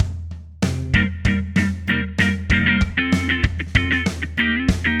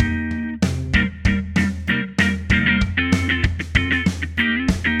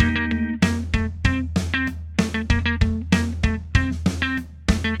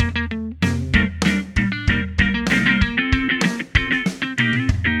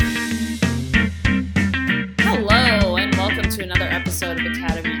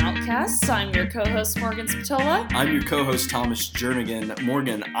co-host, Morgan Spatola. I'm your co-host, Thomas Jernigan.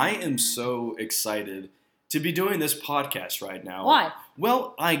 Morgan, I am so excited to be doing this podcast right now. Why?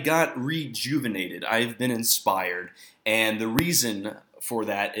 Well, I got rejuvenated. I've been inspired. And the reason for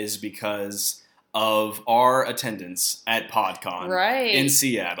that is because of our attendance at PodCon in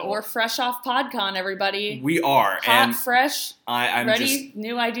Seattle. We're fresh off PodCon, everybody. We are. Hot, fresh, I'm ready,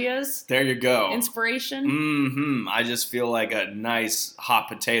 new ideas. There you go. Inspiration. I just feel like a nice hot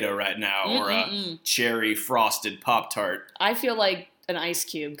potato right now, or a cherry frosted Pop-Tart. I feel like an ice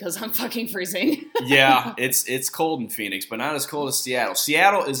cube because I'm fucking freezing. Yeah, it's cold in Phoenix, but not as cold as Seattle.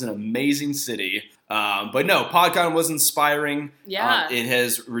 Seattle is an amazing city. But no, PodCon was inspiring. Yeah. It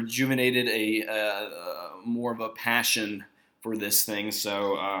has rejuvenated more of a passion for this thing.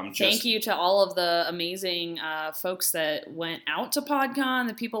 So thank you to all of the amazing folks that went out to PodCon,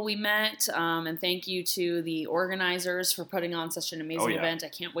 the people we met, and thank you to the organizers for putting on such an amazing event. I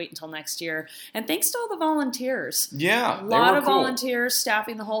can't wait until next year. And thanks to all the volunteers. Yeah, a lot of volunteers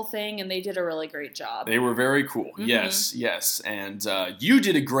staffing the whole thing, and they did a really great job. They were very cool. Mm-hmm. Yes. And you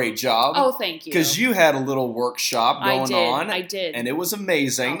did a great job. Oh, thank you. Because you had a little workshop going on. I did. And it was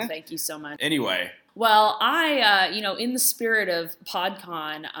amazing. Oh, thank you so much. Anyway. Well, I, in the spirit of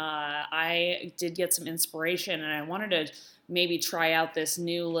PodCon, I did get some inspiration, and I wanted to maybe try out this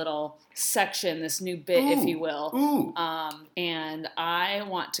new little section, this new bit, if you will. And I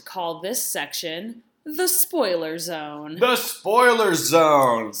want to call this section the Spoiler Zone. The Spoiler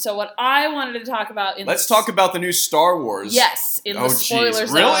Zone. So what I wanted to talk about Let's talk about the new Star Wars. Yes, in the Spoiler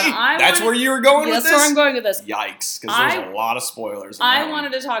Zone. Really? That's where you were going with this? That's where I'm going with this. Yikes, because there's a lot of spoilers in I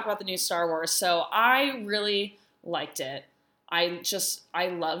wanted to talk about the new Star Wars, so I really liked it. I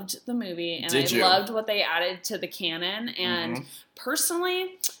loved the movie, and loved what they added to the canon, and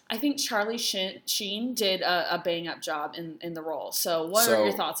personally, I think Charlie Sheen did a bang-up job in the role. So what are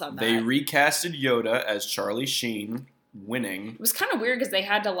your thoughts on that? They recasted Yoda as Charlie Sheen, winning. It was kind of weird because they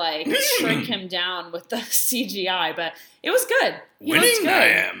had to, shrink him down with the CGI, but it was good. Winning I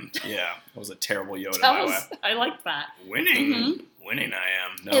am. Yeah, that was a terrible Yoda, by the way. I liked that. Winning I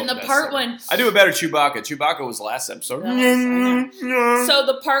am. No, in the part when... I do a better Chewbacca. Chewbacca was last episode. So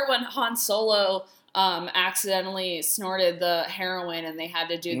the part when Han Solo accidentally snorted the heroin and they had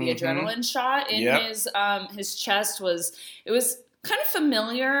to do the adrenaline shot in his chest was kind of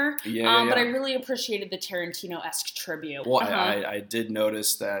familiar, but I really appreciated the Tarantino-esque tribute. Well, I did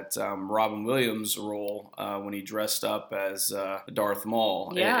notice that Robin Williams' role, when he dressed up as Darth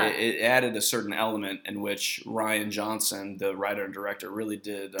Maul, it added a certain element in which Rian Johnson, the writer and director, really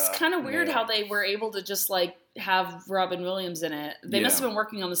did. It's kind of weird how they were able to just have Robin Williams in it. They must have been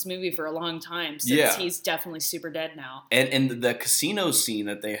working on this movie for a long time since he's definitely super dead now. And the casino scene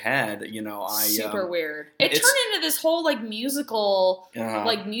that they had, super weird. It turned into this whole musical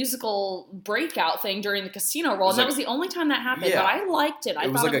breakout thing during the casino role. And that was the only time that happened. But I liked it. I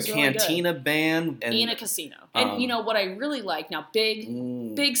thought it was a cantina band in a casino. And what I really like now,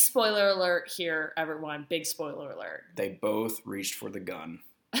 big spoiler alert here, everyone. Big spoiler alert. They both reached for the gun.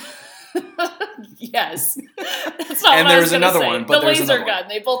 Yes. That's not and what there's another say. One, but the laser gun.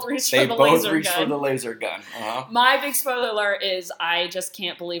 They both reached for the laser gun. My big spoiler alert is I just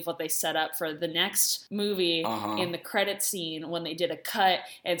can't believe what they set up for the next movie in the credit scene when they did a cut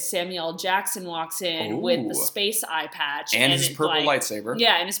and Samuel Jackson walks in with the space eye patch and his purple lightsaber.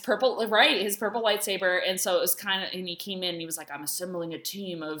 Yeah, and his purple lightsaber. And so it was and he came in and he was like, I'm assembling a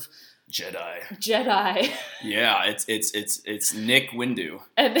team of Jedi. Yeah, it's Nick Windu.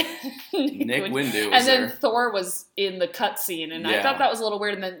 And Nick Windu. And then Thor was in the cutscene, and I thought that was a little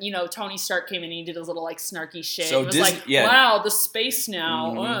weird. And then Tony Stark came in and he did his little snarky shit. So it was wow, the space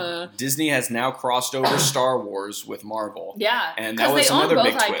now. Disney has now crossed over Star Wars with Marvel. Yeah, and that was another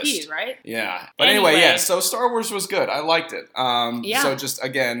big twist, right? Yeah, but anyway, so Star Wars was good. I liked it. So just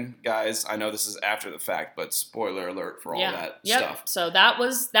again, guys, I know this is after the fact, but spoiler alert for all that stuff. So that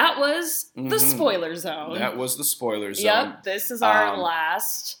was the Spoiler Zone. That was the Spoiler Zone. Yep, this is our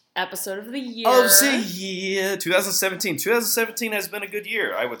last episode of the year. 2017. 2017 has been a good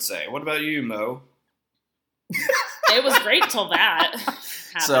year, I would say. What about you, Mo? It was great till that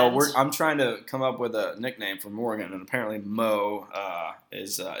happened. So I'm trying to come up with a nickname for Morgan, and apparently Mo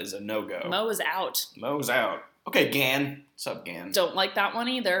is a no-go. Mo is out. Mo's out. Okay, Gan. What's up, Gan? Don't like that one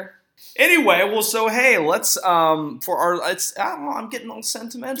either. Anyway, so hey, let's I'm getting all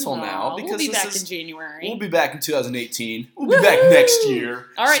sentimental now because we'll be back in January. We'll be back in 2018. We'll be back next year.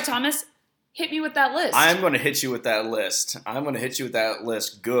 All right, Thomas, hit me with that list. I'm going to hit you with that list.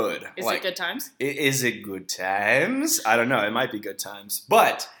 Good. Is it good times? Is it good times? I don't know. It might be good times.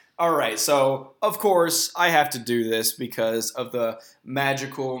 But All right, so of course I have to do this because of the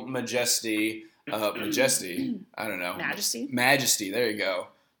magical majesty. I don't know. Majesty. There you go.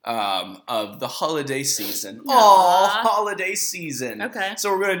 Of the holiday season. Oh, holiday season. Okay. So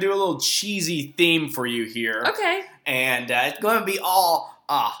we're gonna do a little cheesy theme for you here. Okay. And it's gonna be all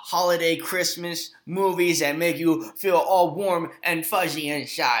holiday Christmas movies that make you feel all warm and fuzzy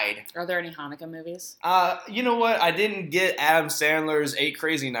inside. Are there any Hanukkah movies? You know what? I didn't get Adam Sandler's 8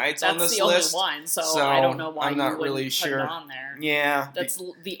 Crazy Nights on this list. That's the only one, so I don't know why I'm not you wouldn't really put sure. it on there. Yeah. That's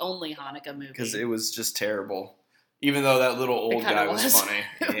the only Hanukkah movie. Because it was just terrible. Even though that little old guy was funny.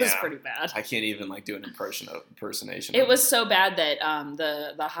 It was pretty bad. I can't even do an impersonation. It was so bad that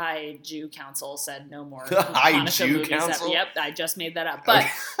the High Jew Council said no more The High Hanukkah Jew movies Council? Yep, I just made that up. But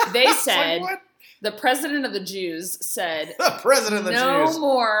they said, what? the president of the Jews said, the president of the Jews. No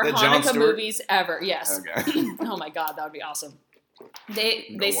more Hanukkah movies ever. Yes. Okay. Oh my God, that would be awesome. They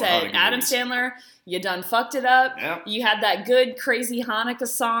Hanukkah said, Adam movies. Sandler, you done fucked it up. Yep. You had that good, crazy Hanukkah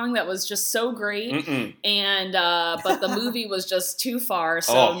song that was just so great. And, but the movie was just too far.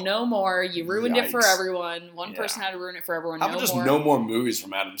 So no more. You ruined it for everyone. One person had to ruin it for everyone. How about just no more movies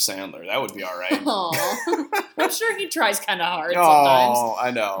from Adam Sandler? That would be all right. I'm sure he tries kind of hard sometimes. sometimes.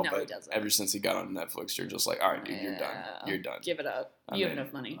 I know. No, but he doesn't. ever since he got on Netflix, you're just like, all right, dude, you're done. You're done. Give it up. You have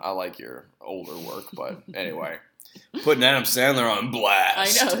enough money. I like your older work, but anyway. Putting Adam Sandler on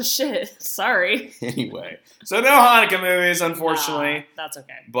blast. I know, shit. Sorry. Anyway, so no Hanukkah movies, unfortunately. That's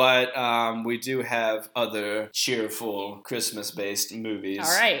okay. But we do have other cheerful Christmas-based movies.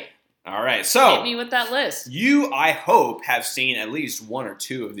 All right. So hit me with that list. You, I hope, have seen at least one or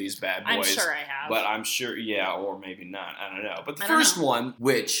two of these bad boys. I'm sure I have. But I'm sure, yeah, or maybe not. I don't know. But the first one,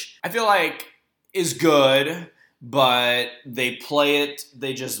 which I feel like is good, but they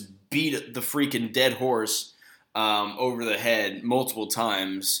just beat the freaking dead horse over the head multiple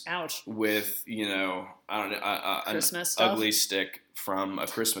times. Ouch. With, I don't know, Christmas an stuff? ugly stick from a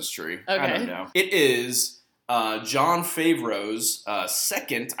Christmas tree. Okay. I don't know. It is Jon Favreau's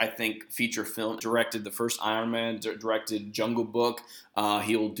second, I think, feature film. Directed the first Iron Man, directed Jungle Book.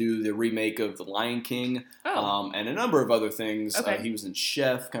 He'll do the remake of The Lion King, and a number of other things. Okay. He was in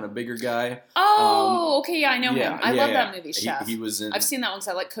Chef, kind of bigger guy. Okay, yeah, I know him. I love that movie, Chef. He was in. I've seen that one because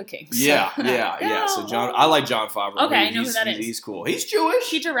I like cooking. So. Yeah. So I like Jon Favreau. Okay, I know who that is. He's cool. He's Jewish.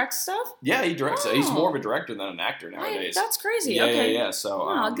 He directs stuff? Yeah, he directs it. He's more of a director than an actor nowadays. That's crazy. Yeah, okay. yeah.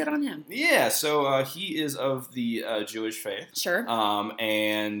 So, good on him. Yeah, so he is of the Jewish faith. Sure.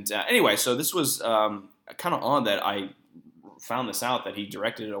 Anyway, so this was kind of odd that I found this out that he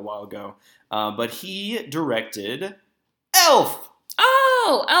directed it a while ago. But he directed Elf.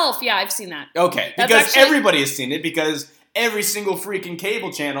 Oh, Elf. Yeah, I've seen that. Okay, because everybody has seen it because every single freaking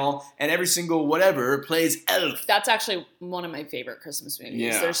cable channel and every single whatever plays Elf. That's actually one of my favorite Christmas movies.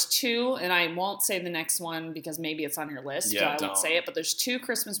 Yeah. There's two, and I won't say the next one because maybe it's on your list, so I won't say it, but there's two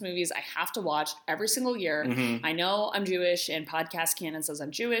Christmas movies I have to watch every single year. Mm-hmm. I know I'm Jewish, and podcast canon says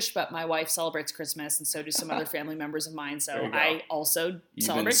I'm Jewish, but my wife celebrates Christmas, and so do some other family members of mine, so I also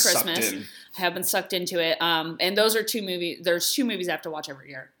celebrate Christmas. I have been sucked into it. And those are two movies. There's two movies I have to watch every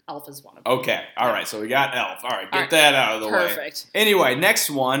year. Elf is one of them. Okay. All right. So we got Elf. All right. Get that out of the way. Perfect. Anyway, next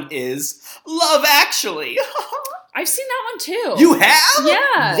one is Love Actually. I've seen that one too. You have?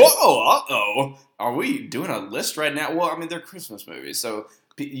 Yeah. Whoa. Uh-oh. Are we doing a list right now? Well, I mean, they're Christmas movies, so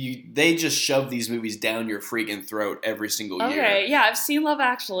they just shove these movies down your freaking throat every single year. Okay. Yeah, I've seen Love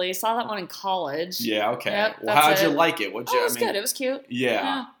Actually. Saw that one in college. Yeah. Okay. Yep, well, how'd you like it? It was good. It was cute.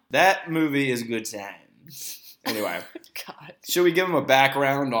 Yeah. That movie is a good time. Anyway, God. Should we give them a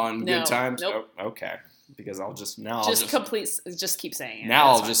background on good times? Nope. Oh, okay, because just keep saying it. Now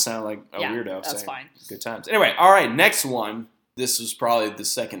I'll just sound like a weirdo. That's fine. Good times. Anyway, all right. Next one. This is probably the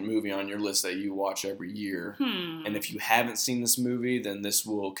second movie on your list that you watch every year. And if you haven't seen this movie, then this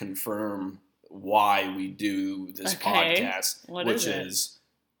will confirm why we do this podcast, which is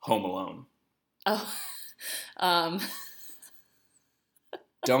Home Alone. Oh,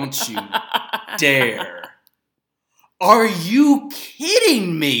 Don't you dare. Are you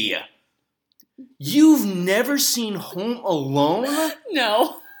kidding me? You've never seen Home Alone?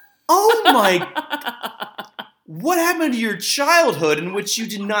 No. Oh my... What happened to your childhood in which you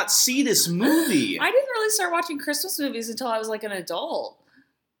did not see this movie? I didn't really start watching Christmas movies until I was like an adult.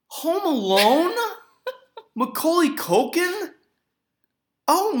 Home Alone? Macaulay Culkin?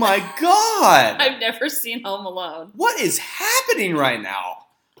 Oh my God. I've never seen Home Alone. What is happening right now?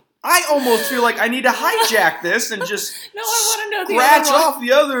 I almost feel like I need to hijack this and just no, I want to know the scratch other one. off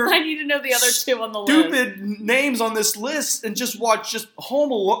the other. I need to know the other two on the list. Stupid names on this list and just watch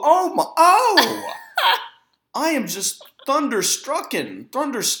Home Alone. Oh my! Oh, I am just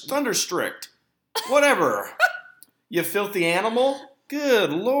thunderstricked. Whatever. You filthy animal.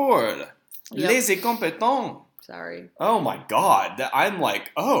 Good Lord. Yep. Les incompetents. Sorry. Oh my God. I'm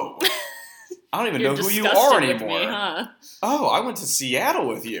like, oh. I don't even You're know who you disgusted are with anymore. me, huh? Oh, I went to Seattle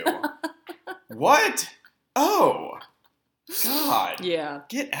with you. What? Oh. God. Yeah.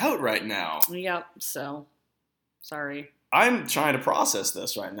 Get out right now. Yep. So, sorry. I'm trying to process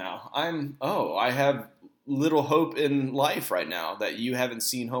this right now. I have little hope in life right now that you haven't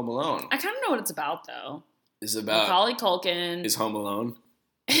seen Home Alone. I kind of know what it's about, though. Is about Macaulay Culkin is Home Alone.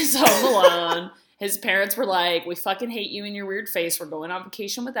 Is Home Alone. His parents were like, we fucking hate you and your weird face. We're going on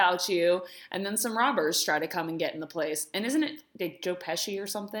vacation without you. And then some robbers try to come and get in the place. And isn't it like Joe Pesci or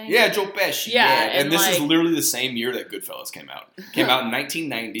something? Yeah, Joe Pesci. Yeah. And this is literally the same year that Goodfellas came out. Came out in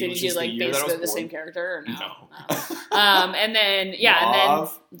 1990. Did which you is like the year that I was basically the born. same character or no? No. And then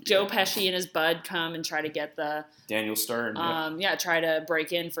Joe Pesci and his bud come and try to get the Daniel Stern. try to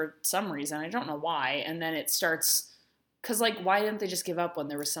break in for some reason. I don't know why. And then it starts. Because, like, why didn't they just give up when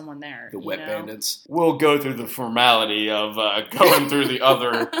there was someone there? The Wet Bandits. We'll go through the formality of going through the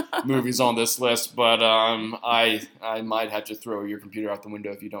other movies on this list, but I might have to throw your computer out the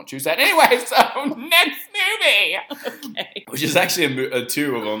window if you don't choose that. Anyway, so next movie! Okay. Which is actually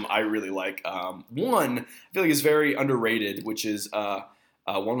two of them I really like. One, I feel like is very underrated, which is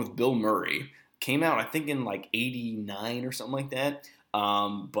one with Bill Murray. Came out, I think, in, like, 89 or something like that.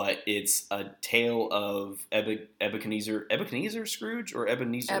 But it's a tale of Ebenezer Scrooge or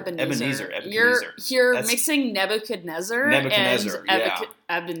Ebenezer. You're mixing Nebuchadnezzar and Ebenezer. Yikes.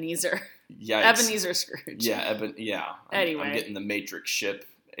 Ebenezer Scrooge. Yeah. Anyway. I'm getting the Matrix ship,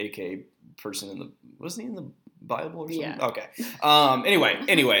 aka person in the... Wasn't he in the Bible or something? Yeah. Okay.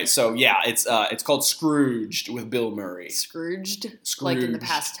 Anyway, so yeah, it's called Scrooged with Bill Murray. Scrooged? Like in the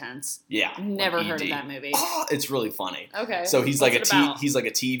past tense. Yeah. Never heard of that movie. Oh, it's really funny. Okay. So he's What's he's like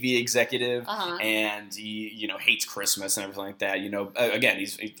a TV executive, and he hates Christmas and everything like that. Again,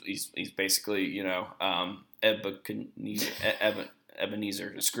 he's basically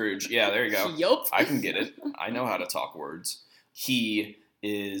Ebenezer Scrooge. Yeah, there you go. Yup. I can get it. I know how to talk words. He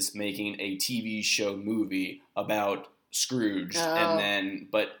is making a TV show movie about Scrooge,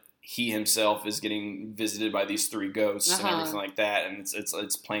 but he himself is getting visited by these three ghosts and everything like that, and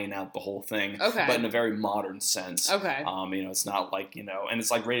it's playing out the whole thing, but in a very modern sense. Okay. It's not like and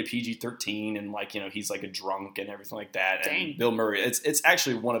it's like rated PG-13, and like he's like a drunk and everything like that. Dang. And Bill Murray, it's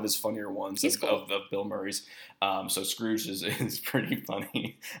actually one of his funnier ones of Bill Murray's. So Scrooge is pretty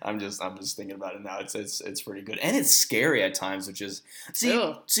funny. I'm just thinking about it now. It's pretty good, and it's scary at times, which is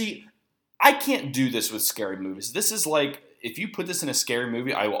see. I can't do this with scary movies. This is like, if you put this in a scary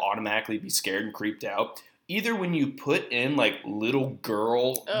movie, I will automatically be scared and creeped out. Either when you put in like little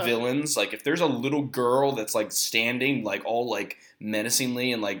girl villains, like if there's a little girl that's like standing like all like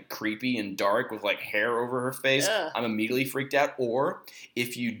menacingly and like creepy and dark with like hair over her face, I'm immediately freaked out. Or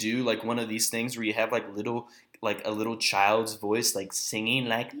if you do like one of these things where you have like a little child's voice, like singing,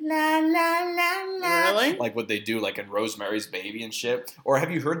 like la la la la, really, like what they do, like in Rosemary's Baby and shit. Or have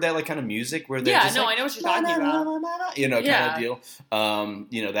you heard that like kind of music where they're I know what you're talking about. Kind of deal.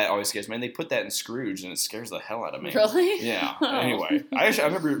 That always scares me. And they put that in Scrooge, and it scares the hell out of me. Really? Yeah. Anyway, I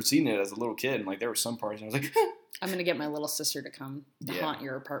remember seeing it as a little kid, and like there were some parts, and I was like, I'm gonna get my little sister to come haunt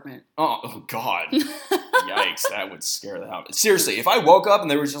your apartment. Oh God. Yikes, that would scare the hell. Seriously, if I woke up and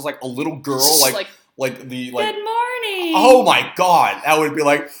there was just like a little girl, like good morning. Oh my God, that would be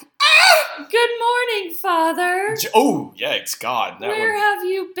like, good morning, Father. Oh, yikes, God. Where have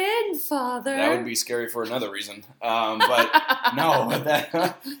you been, Father? That would be scary for another reason. But no,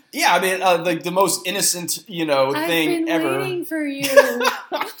 like the most innocent, thing ever. I've been waiting for you.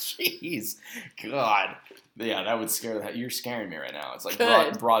 Jeez, God. Yeah, that would scare You're scaring me right now. It's like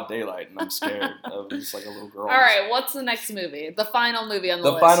broad daylight, and I'm scared of just like a little girl. All right, what's the next movie? The final movie on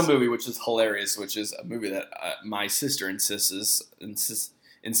the list. The final movie, which is hilarious, which is a movie that my sister insists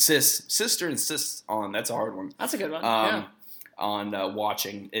on. That's a hard one. That's a good one. On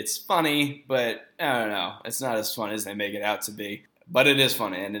watching. It's funny, but I don't know. It's not as fun as they make it out to be. But it is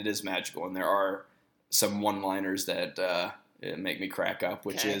funny, and it is magical, and there are some one-liners that make me crack up,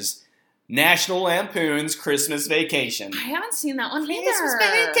 which is National Lampoon's Christmas Vacation. I haven't seen that one either.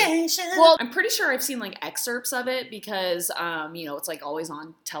 Christmas Vacation. Well, I'm pretty sure I've seen like excerpts of it because, it's like always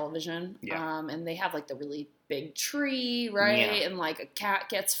on television. Yeah. And they have like the really big tree, right? Yeah. And like a cat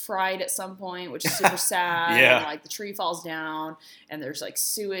gets fried at some point, which is super sad. Yeah. And like the tree falls down and there's like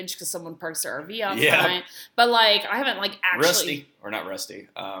sewage because someone parks their RV out Yeah. front. But like I haven't like actually. Not Rusty.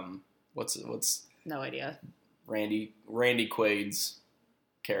 What's No idea. Randy Quaid's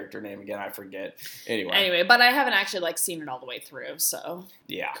character name again? I forget. Anyway, but I haven't actually seen it all the way through, so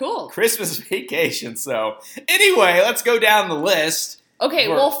yeah, cool. Christmas Vacation. So anyway, let's go down the list. Okay,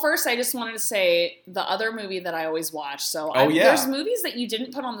 well, first I just wanted to say the other movie that I always watch. So there's movies that you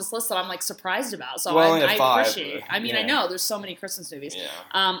didn't put on this list that I'm surprised about. So I appreciate. I mean, I know there's so many Christmas movies.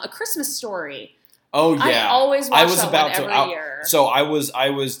 Yeah. A Christmas Story. Oh yeah, I always watch that one every year. So I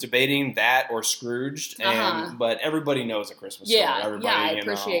was debating that or Scrooged, but everybody knows A Christmas Story. Everybody, I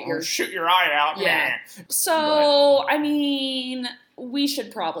appreciate your shoot your eye out. Yeah. So I mean, we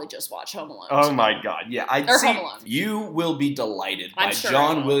should probably just watch Home Alone. Oh my God, yeah. Home Alone. You will be delighted by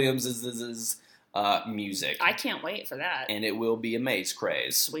John Williams' music. I can't wait for that. And it will be a maze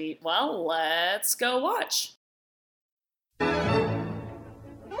craze. Sweet. Well, let's go watch. Where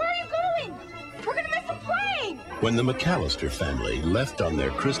are you going? We're gonna miss the plane! When the McAllister family left on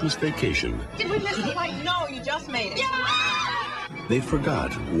their Christmas vacation... Did we miss the plane? No, you just made it. Yeah! They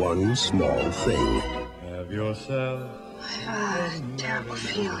forgot one small thing. Have yourself a terrible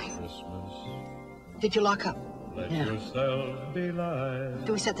feeling. Did you lock up? Let yourself be light.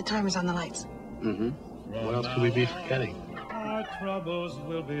 Do we set the timers on the lights? Mm-hmm. What else could we be forgetting? Our troubles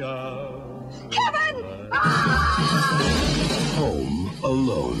will be ours. Kevin! Home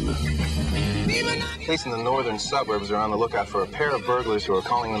Alone. Police in the northern suburbs are on the lookout for a pair of burglars who are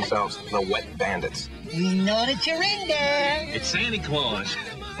calling themselves the Wet Bandits. We know that you're in there. It's Santa Claus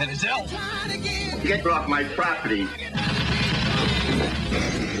and his elf. Get off my property.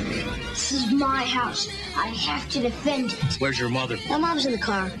 This is my house. I have to defend it. Where's your mother? My mom's in the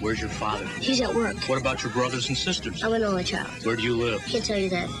car. Where's your father? He's at work. What about your brothers and sisters? I'm an only child. Where do you live? Can't tell you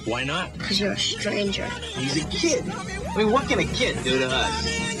that. Why not? Because you're a stranger. He's a kid. I mean, what can a kid do to us?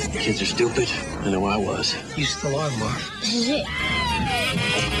 Kids are stupid. I know I was. You still are, Marv. This is it.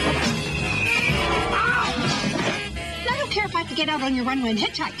 I don't care if I have to get out on your runway and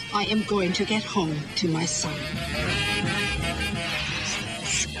hitchhike. I am going to get home to my son.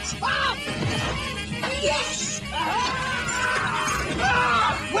 Yes!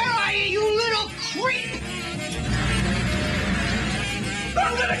 Where are you, you little creep?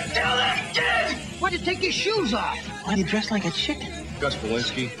 I'm gonna kill that kid! Why'd you take your shoes off? Why do you dress like a chicken? Gus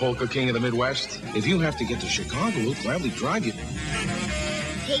Polinski, Polka King of the Midwest. If you have to get to Chicago, we'll gladly drive you.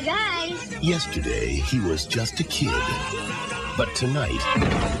 Hey, guys. Yesterday, he was just a kid. But tonight,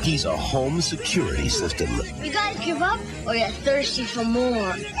 he's a home security system. You guys give up, or you're thirsty for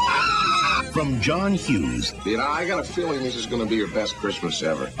more? From John Hughes. I got a feeling this is going to be your best Christmas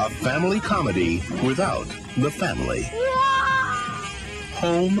ever. A family comedy without the family.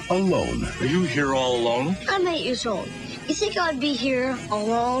 Home Alone. Are you here all alone? I'm 8 years old. You think I'd be here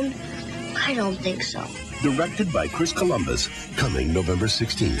alone? I don't think so. Directed by Chris Columbus, coming November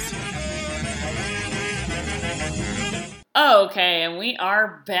 16th. Okay, and we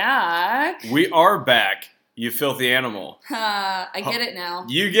are back. We are back, you filthy animal. I get it now.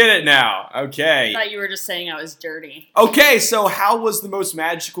 You get it now. Okay. I thought you were just saying I was dirty. Okay, so how was the most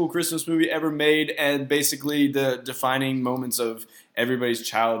magical Christmas movie ever made, and basically the defining moments of everybody's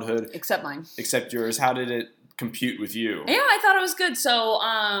childhood? Except mine. Except yours. How did it compute with you? Yeah, I thought it was good. So,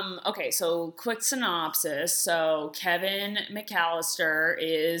 so quick synopsis. So, Kevin McAllister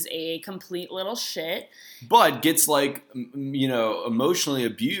is a complete little shit. But gets, emotionally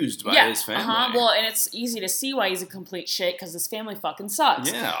abused by his family. Well, and it's easy to see why he's a complete shit, because his family fucking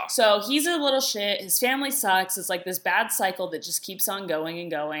sucks. Yeah. So, he's a little shit. His family sucks. It's like this bad cycle that just keeps on going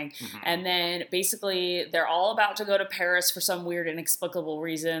and going. Mm-hmm. And then, basically, they're all about to go to Paris for some weird, inexplicable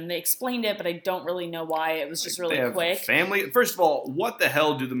reason. They explained it, but I don't really know why. It was just really quick. Family. First of all, what the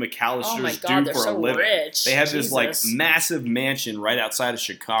hell do the McAllisters do for a living? Rich. They have this massive mansion right outside of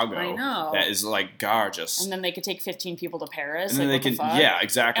Chicago. I know. That is gorgeous. And then they could take 15 people to Paris. And then they can, yeah,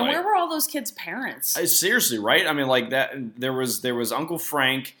 exactly. And where were all those kids' parents? Seriously, right? I mean, that. There was Uncle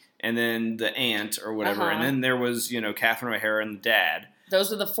Frank, and then the aunt or whatever, and then there was Catherine O'Hara and the dad. Those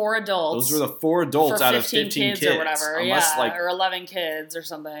were the 4 adults. Those were the 4 adults out of 15 kids or whatever. Unless, or 11 kids or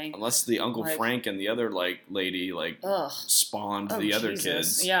something. Unless the Uncle Frank and the other lady spawned the other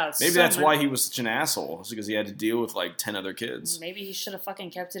kids. Yeah, maybe that's why he was such an asshole. It's because he had to deal with 10 other kids. Maybe he should have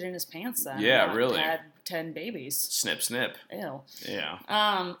fucking kept it in his pants then. Yeah, really. Had 10 babies. Snip, snip. Ew.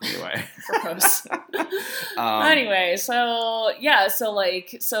 Yeah. Anyway. Gross. Anyway, so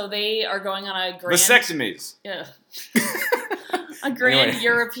they are going on a grand vasectomies. Yeah. A grand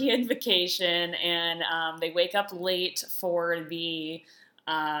European vacation, and they wake up late for the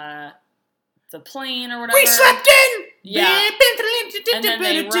plane or whatever. We slept in! Yeah. And then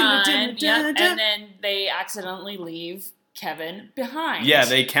they run. And then they accidentally leave Kevin behind. Yeah,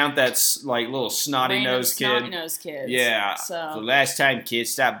 they count that like little snotty-nosed kid. Snotty-nosed kids. Yeah. So the last time, kid,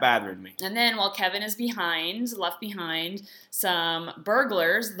 stop bothering me. And then while Kevin is left behind, some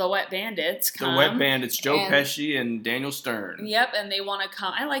burglars, the Wet Bandits, come. The Wet Bandits, Joe Pesci and Daniel Stern. Yep, and they want to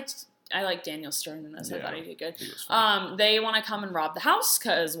come. I like Daniel Stern in this. Yeah, I thought he did good. He they want to come and rob the house,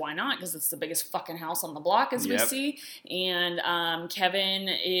 because why not? Because it's the biggest fucking house on the block, as we see. And Kevin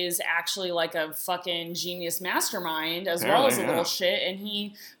is actually like a fucking genius mastermind, as well as a little shit, and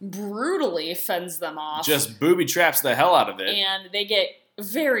he brutally fends them off. Just booby traps the hell out of it. And they get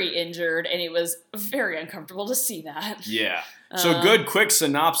very injured, and it was very uncomfortable to see that. Yeah. So good quick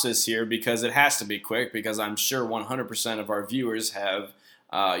synopsis here, because it has to be quick, because I'm sure 100% of our viewers have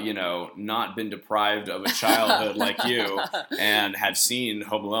not been deprived of a childhood like you and have seen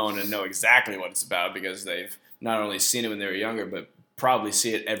Home Alone and know exactly what it's about, because they've not only seen it when they were younger, but probably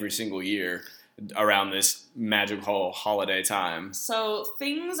see it every single year around this magical holiday time. So,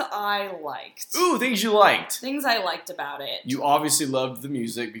 things I liked. Ooh, things you liked. Things I liked about it. You obviously loved the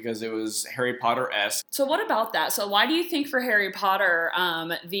music because it was Harry Potter-esque. So what about that? So why do you think for Harry Potter,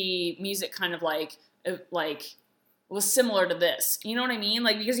 the music kind of like was similar to this? You know what I mean?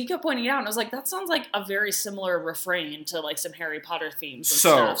 Like, because you kept pointing it out, and I was like, that sounds like a very similar refrain to like some Harry Potter themes and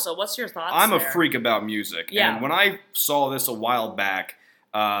stuff. So what's your thoughts I'm there? a freak about music. Yeah. And when I saw this a while back,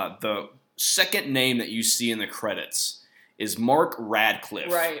 the second name that you see in the credits is Mark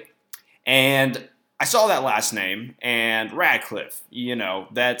Radcliffe. Right. And I saw that last name, and Radcliffe,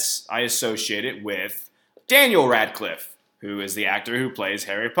 I associate it with Daniel Radcliffe, who is the actor who plays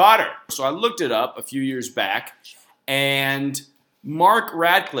Harry Potter. So I looked it up a few years back, and Mark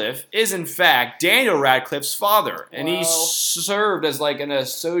Radcliffe is in fact Daniel Radcliffe's father, and he served as like an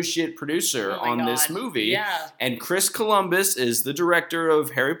associate producer on this movie. Yeah. And Chris Columbus is the director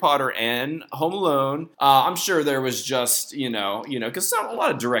of Harry Potter and Home Alone. I'm sure there was just because a lot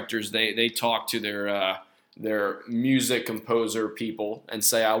of directors they talk to their music composer people and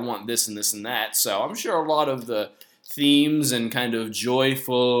say, I want this and this and that. So I'm sure a lot of the themes and kind of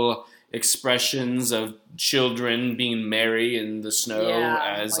joyful expressions of children being merry in the snow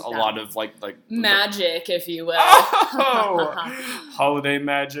as like a lot of like magic, if you will. Oh, holiday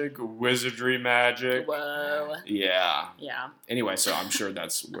magic, wizardry magic. Whoa. Yeah. Yeah. Anyway, so I'm sure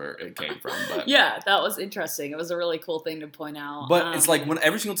that's where it came from. But yeah, that was interesting. It was a really cool thing to point out. But it's like when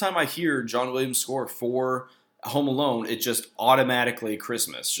every single time I hear John Williams' score for Home Alone, it just automatically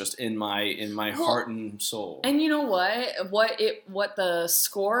Christmas, just in my heart and soul. And you know what the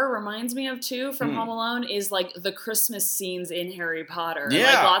score reminds me of too from Home Alone is like the Christmas scenes in Harry Potter.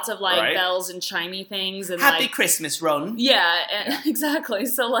 Yeah, like lots of like bells and chimey things and Happy Christmas, Ron. Yeah, exactly.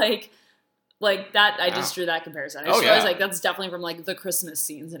 So like that, I just drew that comparison. I just realized like that's definitely from like the Christmas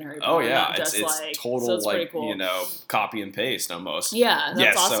scenes in Harry Potter. Oh yeah, it's total so it's like cool. copy and paste almost. Yeah,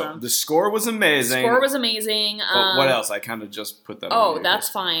 that's awesome. So the score was amazing. Score was amazing. But what else? I kind of just put that. Oh, that's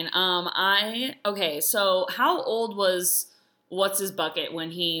fine. So how old was What's His Bucket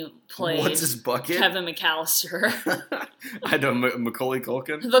when he played What's His Bucket? Kevin McAllister? I know Macaulay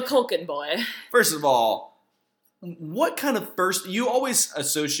Culkin. The Culkin boy. First of all, what kind of you always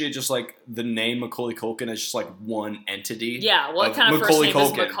associate just like the name Macaulay Culkin as just like one entity. Yeah, what kind of first name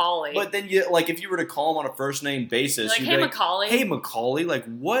is Macaulay? But then if you were to call him on a first name basis, you'd be like, Macaulay. Hey Macaulay, like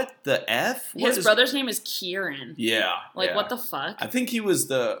what the F? His brother's name is Kieran. Yeah. What the fuck? I think he was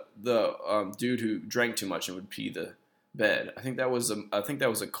the dude who drank too much and would pee the bed. I think that was a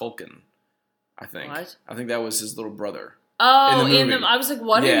Culkin. I think. What? I think that was his little brother. Oh, I was like,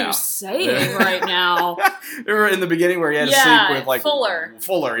 what are you saying right now? Remember in the beginning where he had to sleep with like Fuller.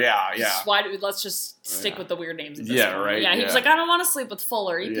 Fuller, yeah. Let's just stick with the weird names. At this point. Right. Yeah, he was like, I don't want to sleep with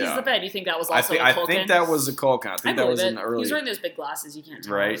Fuller. He pees the bed. You think that was also a Culkin? I think that was a Culkin. I think that was an early. He's wearing those big glasses. You can't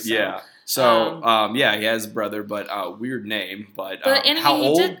tell. Right. So, yeah. So he has a brother, but weird name. But how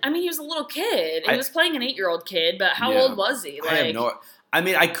old? He was a little kid. He was playing an 8-year-old kid. But how old was he? I have no.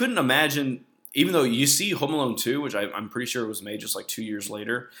 I couldn't imagine. Even though you see Home Alone 2, which I'm pretty sure was made just like 2 years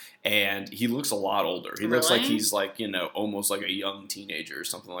later, and he looks a lot older. He looks like he's like, almost like a young teenager or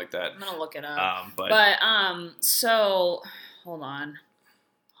something like that. I'm going to look it up. So, hold on.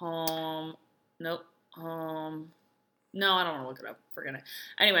 Nope. No, I don't want to look it up. Forget it.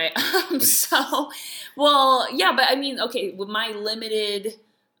 Anyway, with my limited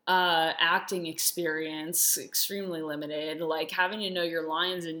acting experience, extremely limited, like having to know your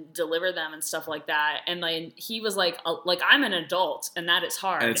lines and deliver them and stuff like that. And like he was like I'm an adult, and that is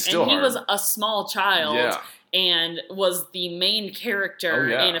hard. And it's still hard. He was a small child and was the main character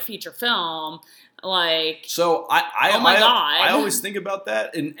in a feature film. Like, so oh my God. I always think about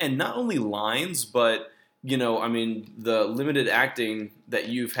that, and not only lines, but I mean, the limited acting that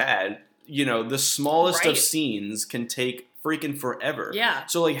you've had, the smallest of scenes can take freaking forever. Yeah.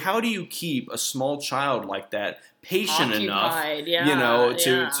 So, like, how do you keep a small child like that patient enough,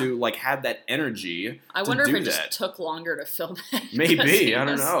 to like have that energy? I wonder if it just took longer to film it. Maybe I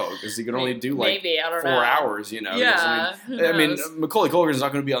don't know, because he could only do like 4 hours. Yeah. I mean, Macaulay Culkin's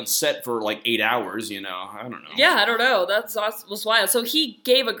not going to be on set for like 8 hours. I don't know. Yeah, I don't know. That was wild. So he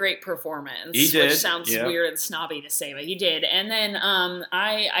gave a great performance. He did. Which sounds weird and snobby to say, but he did. And then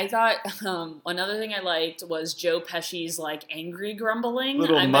I thought another thing I liked was Joe Pesci's like angry grumbling.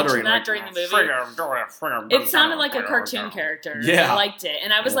 Little muttering that during the movie. It sounded like a cartoon character. Yeah. I liked it.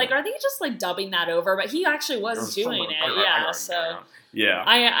 And I was like, are they just like dubbing that over? But he actually was doing it. Yeah. So yeah.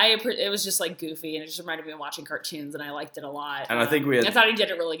 It was just like goofy, and it just reminded me of watching cartoons, and I liked it a lot. And I think I thought he did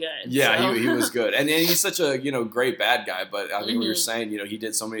it really good. Yeah, so. he was good. And he's such a, great bad guy, but I think we were saying, he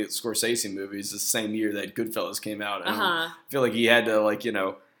did so many Scorsese movies the same year that Goodfellas came out. And I feel like he had to, like,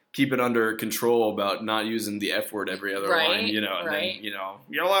 keep it under control about not using the F word every other line, and then,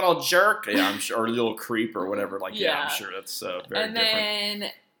 you little jerk, I'm sure, or little creep or whatever. Like, I'm sure that's very different. And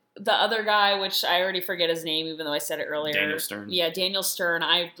then the other guy, which I already forget his name, even though I said it earlier. Daniel Stern. Yeah, Daniel Stern.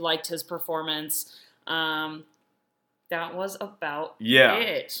 I liked his performance. That was about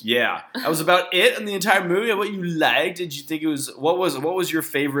it. Yeah, that was about it in the entire movie. What you liked? Did you think it was? What was your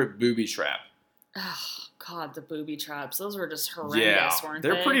favorite booby trap? Oh, God, the booby traps. Those were just horrendous, weren't they?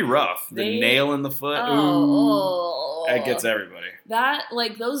 They're pretty rough. The nail in the foot. That gets everybody.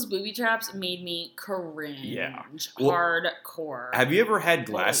 Those booby traps made me cringe. Yeah. Hardcore. Have you ever had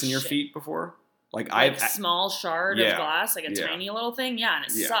glass in your feet before? Like small shard of glass, like a tiny little thing? Yeah, and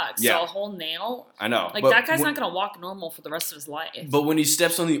it sucks. Yeah. So a whole nail? I know. Like, that guy's not going to walk normal for the rest of his life. But when he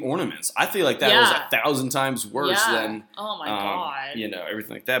steps on the ornaments, I feel like that was 1,000 times worse than... Oh, my God.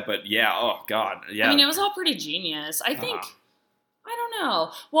 Everything like that. But, oh, God. Yeah. I mean, it was all pretty genius. I think... I don't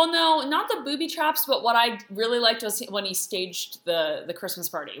know. Well, no, not the booby traps, but what I really liked was when he staged the Christmas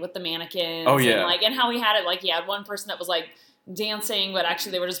party with the mannequins. Oh, yeah. And how he had it, he had one person that was, dancing, but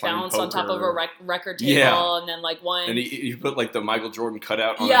actually they were just balanced on top of a record table, and then one. And he put the Michael Jordan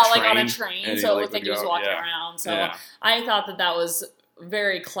cutout on a train. on a train, so it looked like he was walking around. So I thought that was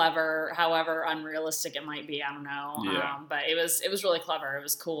very clever, however unrealistic it might be. I don't know, but it was really clever. It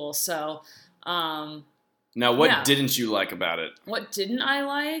was cool. So. Now, what didn't you like about it? What didn't I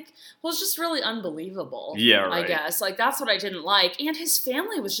like? Well, it's just really unbelievable. Yeah, right. I guess. That's what I didn't like. And his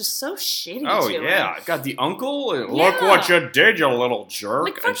family was just so shitty to him. Got the uncle. Look what you did, you little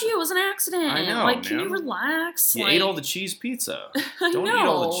jerk. Fuck you, it was an accident. I know, can you relax? You ate all the cheese pizza. Don't eat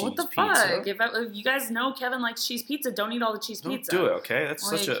all the cheese what the pizza. Fuck? If you guys know Kevin likes cheese pizza, don't eat all the cheese pizza. Don't do it, okay? That's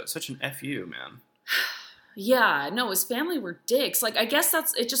such an FU, man. Yeah, no, his family were dicks. I guess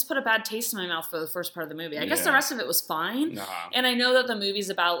it just put a bad taste in my mouth for the first part of the movie. I guess the rest of it was fine. And I know that the movie's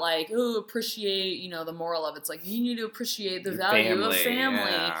about appreciate, the moral of it's you need to appreciate the value of family.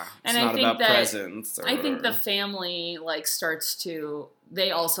 Yeah. And it's I think that presents I think the family starts to,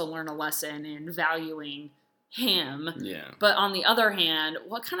 they also learn a lesson in valuing him. Yeah. But on the other hand,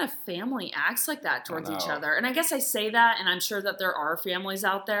 what kind of family acts like that towards each other? And I guess I say that, and I'm sure that there are families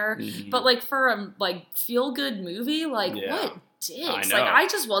out there. Mm-hmm. But for a feel good movie, what dicks? I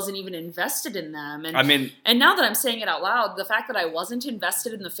just wasn't even invested in them. And and now that I'm saying it out loud, the fact that I wasn't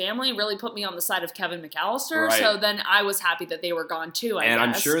invested in the family really put me on the side of Kevin McAllister. Right. So then I was happy that they were gone too. I guess.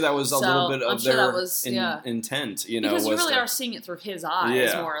 I'm sure that was a little bit of their intent. Because you really are seeing it through his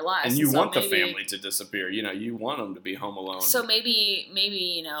eyes, more or less. And you want the family to disappear. You want them to be home alone. So maybe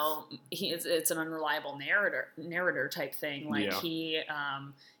it's an unreliable narrator type thing.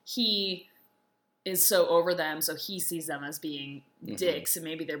 He is so over them, so he sees them as being dicks, and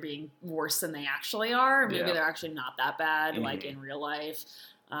maybe they're being worse than they actually are. Or maybe they're actually not that bad, in real life.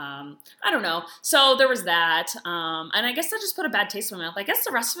 I don't know. So there was that, and I guess that just put a bad taste in my mouth. I guess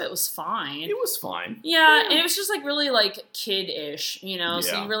the rest of it was fine. It was fine. Yeah, and it was just really kid-ish, So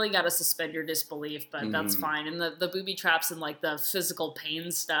you really got to suspend your disbelief, but that's fine. And the booby traps and the physical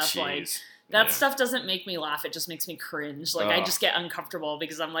pain stuff, that stuff doesn't make me laugh. It just makes me cringe. I just get uncomfortable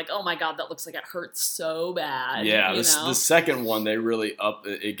because I'm oh my God, that looks like it hurts so bad. Yeah, the second one, they really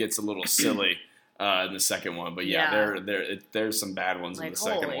it gets a little silly in the second one. But there's some bad ones in the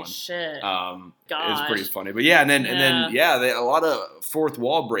second one. Holy shit. It was pretty funny. But and then a lot of fourth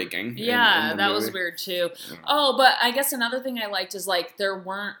wall breaking. Yeah, in that movie. was weird too. Yeah. Oh, but I guess another thing I liked is there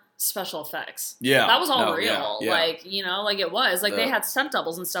weren't special effects. Yeah. That was all real. Yeah. Like, you know, like it was. Like, they had stunt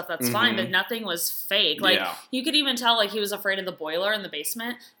doubles and stuff, that's fine, but nothing was fake. Like, you could even tell, like, he was afraid of the boiler in the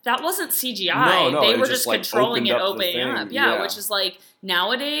basement. That wasn't CGI. No, they were just like, controlling it, opening up. Yeah, which is like,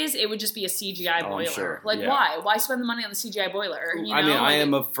 nowadays, it would just be a CGI boiler. Sure. Like, why? Why spend the money on the CGI boiler? You know? I mean, like, I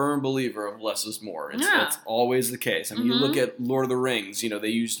am a firm believer of less is more. It's always the case. I mean, you look at Lord of the Rings, you know, they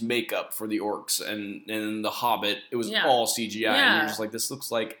used makeup for the orcs, and in The Hobbit, it was all CGI. And you're just like, this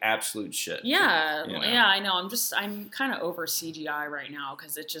looks like absolute shit. Yeah, you know? yeah, I know. I'm kind of over CGI right now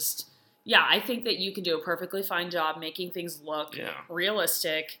because it just, I think that you can do a perfectly fine job making things look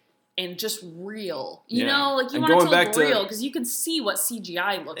realistic and just real. You know, like you want to look real because you can see what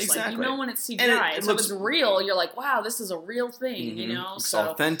CGI looks like. You know when it's CGI. So if it's real, you're like, wow, this is a real thing, you know? It's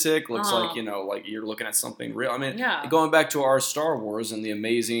authentic. Looks like, you know, like you're looking at something real. I mean, going back to our Star Wars and the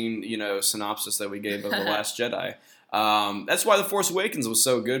amazing, you know, synopsis that we gave of The Last Jedi. That's why The Force Awakens was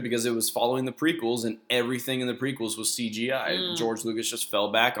so good, because it was following the prequels, and everything in the prequels was CGI. George Lucas just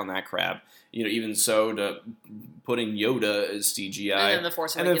fell back on that crap. You know, even so, to putting Yoda as CGI. And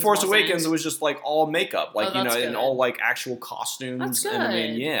then The Force Awakens, it was just like all makeup, like, you know, and all like actual costumes. That's good. And I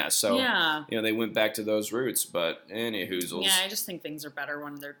mean, you know, they went back to those roots, but any hoozles. Yeah, I just think things are better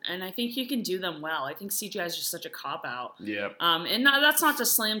when they're, and I think you can do them well. I think CGI is just such a cop-out. Yeah. And that's not to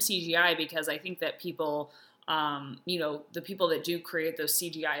slam CGI, because I think that people... you know, the people that do create those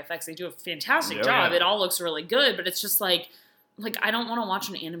CGI effects, they do a fantastic job. It all looks really good, but it's just like I don't want to watch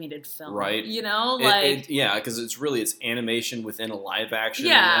an animated film, right? You know, like because it's animation within a live action.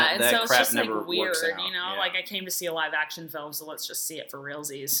 Yeah, and that so it's crap just never like weird, works out. you know. Like I came to see a live action film, so let's just see it for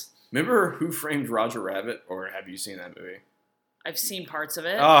realsies. Remember Who Framed Roger Rabbit, or have you seen that movie? I've seen parts of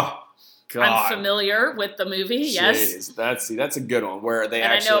it. Oh. God. I'm familiar with the movie. Yes, that's a good one where they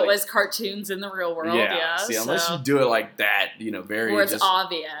and actually. I know it was cartoons in the real world. Yeah, see, unless you do it like that, you know, very where it's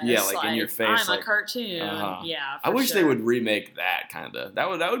obvious. Yeah, like in your face. I'm a cartoon. Yeah, I wish they would remake that kind of. That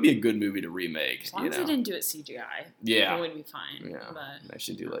would be a good movie to remake. As long as they didn't do it CGI. Yeah, it would be fine. Yeah, but they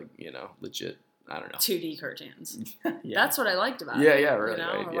should do like, you know, legit. I don't know. 2D cartoons. That's what I liked about it. Yeah, really. You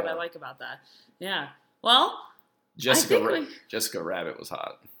know, right, or what I like about that. Yeah. Well, Jessica Rabbit was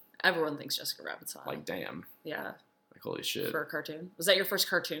hot. Everyone thinks Jessica Rabbit's hot. Like, damn. Yeah. Like, holy shit. For a cartoon. Was that your first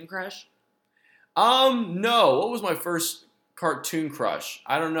cartoon crush? No. What was my first cartoon crush?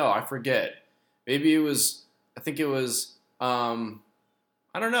 I don't know. I forget. Maybe it was, I think it was,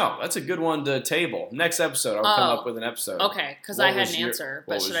 I don't know. That's a good one to table. Next episode, I'll come up with an episode. Okay, because I had an answer.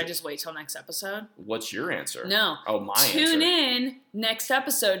 But should I just wait till next episode? What's your answer? No. Oh, my answer. Tune in next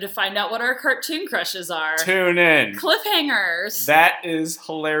episode to find out what our cartoon crushes are. Tune in. Cliffhangers. That is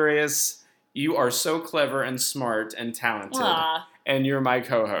hilarious. You are so clever and smart and talented. And you're my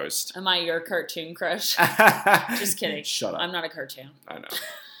co-host. Am I your cartoon crush? Just kidding. Shut up. I'm not a cartoon. I know.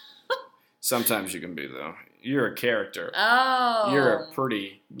 Sometimes you can be, though. You're a character. Oh. You're a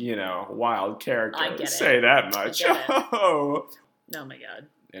pretty, you know, wild character. I get it. Say that much. Oh my God.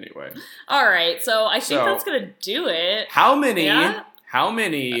 Anyway. All right. So I think that's going to do it. How many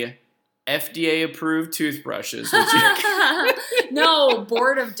FDA-approved toothbrushes would you No,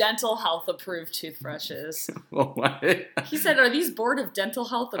 Board of Dental Health approved toothbrushes. What? He said, are these Board of Dental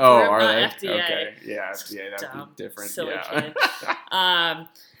Health approved? Oh, are they? Not FDA. Okay. Yeah, FDA. That'd be different. Silly kid.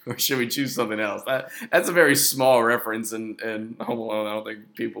 Or should we choose something else? That's a very small reference in Home Alone. I don't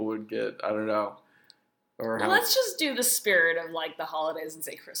think people would get. I don't know. Let's just do the spirit of like the holidays and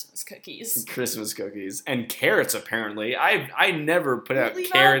say Christmas cookies. Christmas cookies and carrots. Apparently, I never put out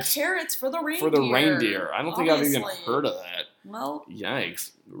leave carrots. Out carrots for the reindeer. For the reindeer, I don't think I've even heard of that. Well, yikes!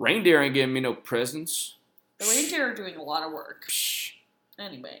 Reindeer ain't giving me no presents. The reindeer are doing a lot of work.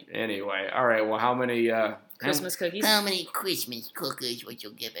 Anyway, all right. Well, how many Christmas cookies? How many Christmas cookies would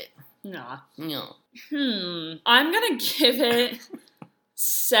you give it? No. No. I'm gonna give it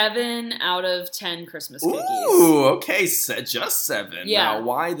 7 out of 10 Christmas cookies. Ooh, okay, just 7. Yeah. Now,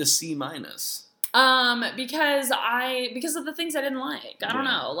 why the C minus? Because of the things I didn't like. I don't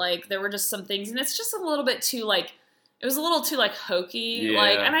know. Like there were just some things, and it's just a little bit too like. It was a little too, like, hokey. Yeah.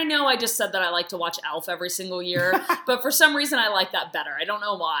 Like, and I know I just said that I like to watch Elf every single year, but for some reason I like that better. I don't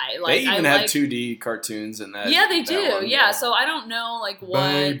know why. Like, they even have 2D cartoons in that. Yeah, they do. Yeah, so I don't know, like, what...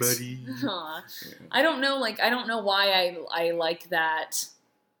 Bye, buddy. I don't know, like, I don't know why I like that.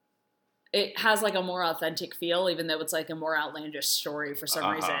 It has, like, a more authentic feel, even though it's, like, a more outlandish story for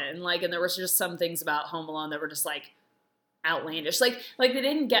some reason. Like, and there was just some things about Home Alone that were just, like, outlandish. Like they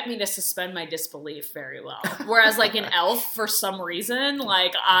didn't get me to suspend my disbelief very well. Whereas like in Elf, for some reason,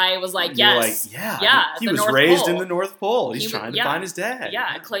 like I was like, yes, he was North raised Pole. in the North Pole. He's trying to find his dad.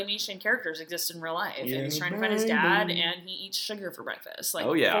 Yeah, claymation characters exist in real life, and he's trying to find his dad, and he eats sugar for breakfast. Like,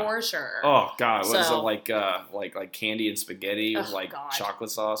 for sure. Oh God, what is it like candy and spaghetti with like chocolate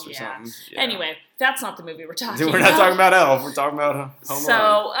sauce or something? Yeah. Anyway, that's not the movie we're talking about. We're not talking about Elf. We're talking about Home Alone.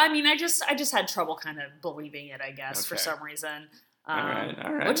 So I mean, I just had trouble kind of believing it, I guess, for some reason. All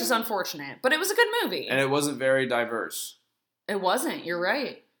right. Which is unfortunate, but it was a good movie. And it wasn't very diverse. It wasn't. You're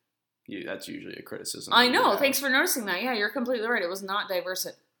right. That's usually a criticism. I know. Thanks for noticing that. Yeah, you're completely right. It was not diverse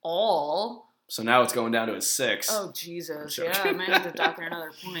at all. So now it's going down to a 6. Oh, Jesus. Yeah, I might have to doctor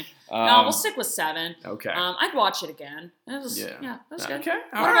another point. No, we'll stick with 7. Okay. I'd watch it again. It was, that was good. Okay.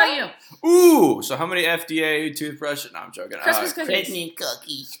 What about you? Ooh, so how many FDA toothbrushes? No, I'm joking. Christmas cookies. Christmas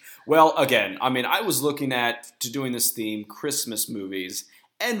cookies. Well, again, I mean, I was looking at, doing this theme, Christmas movies,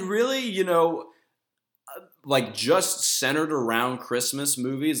 and really, like just centered around Christmas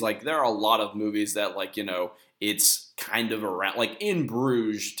movies. Like there are a lot of movies that it's kind of around, like In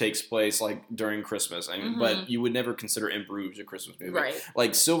Bruges takes place like during Christmas, but you would never consider In Bruges a Christmas movie. Right.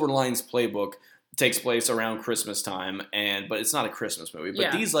 Like Silver Linings Playbook takes place around Christmas time, but it's not a Christmas movie.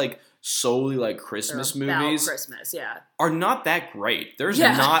 But these like solely like Christmas movies Christmas, are not that great. There's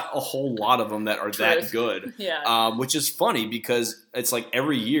not a whole lot of them that are that good. Which is funny because it's like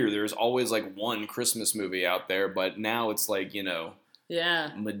every year there's always like one Christmas movie out there, but now it's like,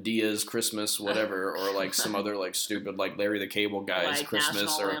 Medea's Christmas, whatever, or like some other like stupid like Larry the Cable Guy's like Christmas.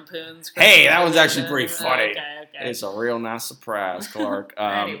 National Or Lampoon's Christmas. Hey, that one's actually pretty funny. Okay. It's a real nice surprise, Clark.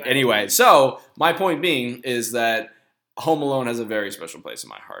 Anyway, so my point being is that Home Alone has a very special place in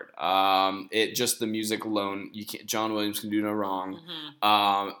my heart. The music alone, John Williams can do no wrong.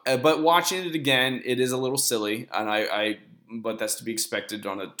 But watching it again, it is a little silly, and but that's to be expected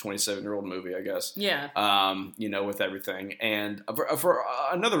on a 27-year-old movie, I guess. Yeah. With everything. And for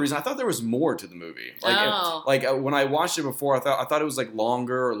another reason, I thought there was more to the movie. When I watched it before, I thought it was like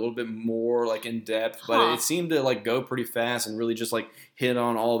longer, or a little bit more like in depth, but it seemed to like go pretty fast and really just like hit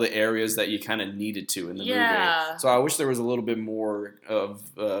on all the areas that you kind of needed to in the movie. So I wish there was a little bit more of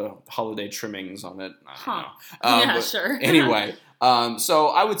holiday trimmings on it. I don't know. Sure. Anyway. So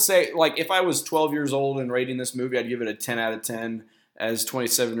I would say, like, if I was 12 years old and rating this movie, I'd give it a 10 out of 10. As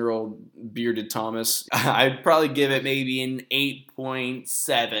 27-year-old bearded Thomas, I'd probably give it maybe an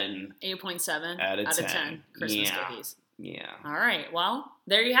 8.7. 8.7 out of 10. Christmas cookies. Yeah. All right. Well,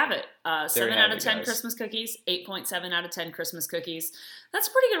 there you have it. 7 out of 10 guys. Christmas cookies. 8.7 out of 10 Christmas cookies. That's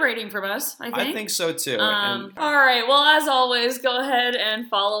a pretty good rating from us, I think. I think so, too. All right. Well, as always, go ahead and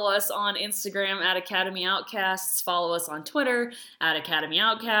follow us on Instagram at Academy Outcasts. Follow us on Twitter at Academy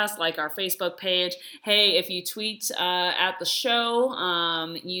Outcast. Like our Facebook page. Hey, if you tweet at the show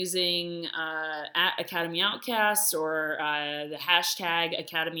using at Academy Outcasts or the hashtag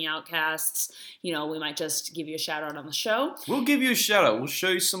Academy Outcasts, we might just give you a shout out on the show. We'll give you a shout out. We'll show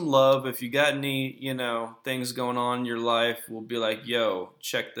you some love. If you got any, things going on in your life, we'll be like, yo,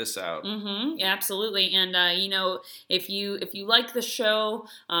 check this out. Yeah, absolutely. And, if you like the show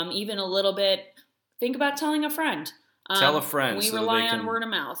even a little bit, think about telling a friend. Tell a friend. We rely on word of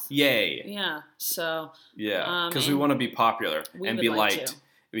mouth. Yay. Yeah. So. Yeah. Because we want to be popular and be liked to.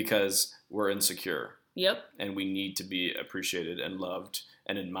 Because we're insecure. Yep. And we need to be appreciated and loved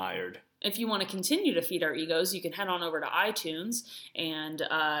and admired. If you want to continue to feed our egos, you can head on over to iTunes and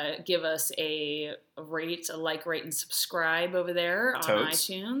give us a rate, and subscribe over there on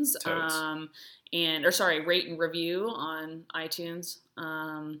iTunes. Rate and review on iTunes.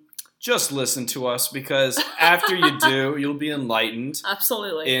 Just listen to us, because after you do, you'll be enlightened.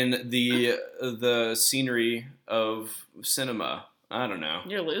 Absolutely. In the scenery of cinema. I don't know.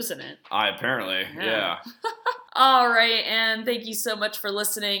 You're losing it. Apparently, yeah. All right, and thank you so much for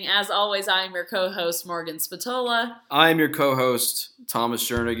listening. As always, I am your co-host, Morgan Spatola. I am your co-host, Thomas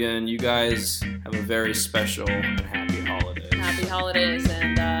Jernigan. You guys have a very special and happy holidays. Happy holidays,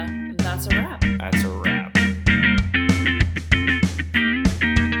 and that's a wrap. That's a wrap.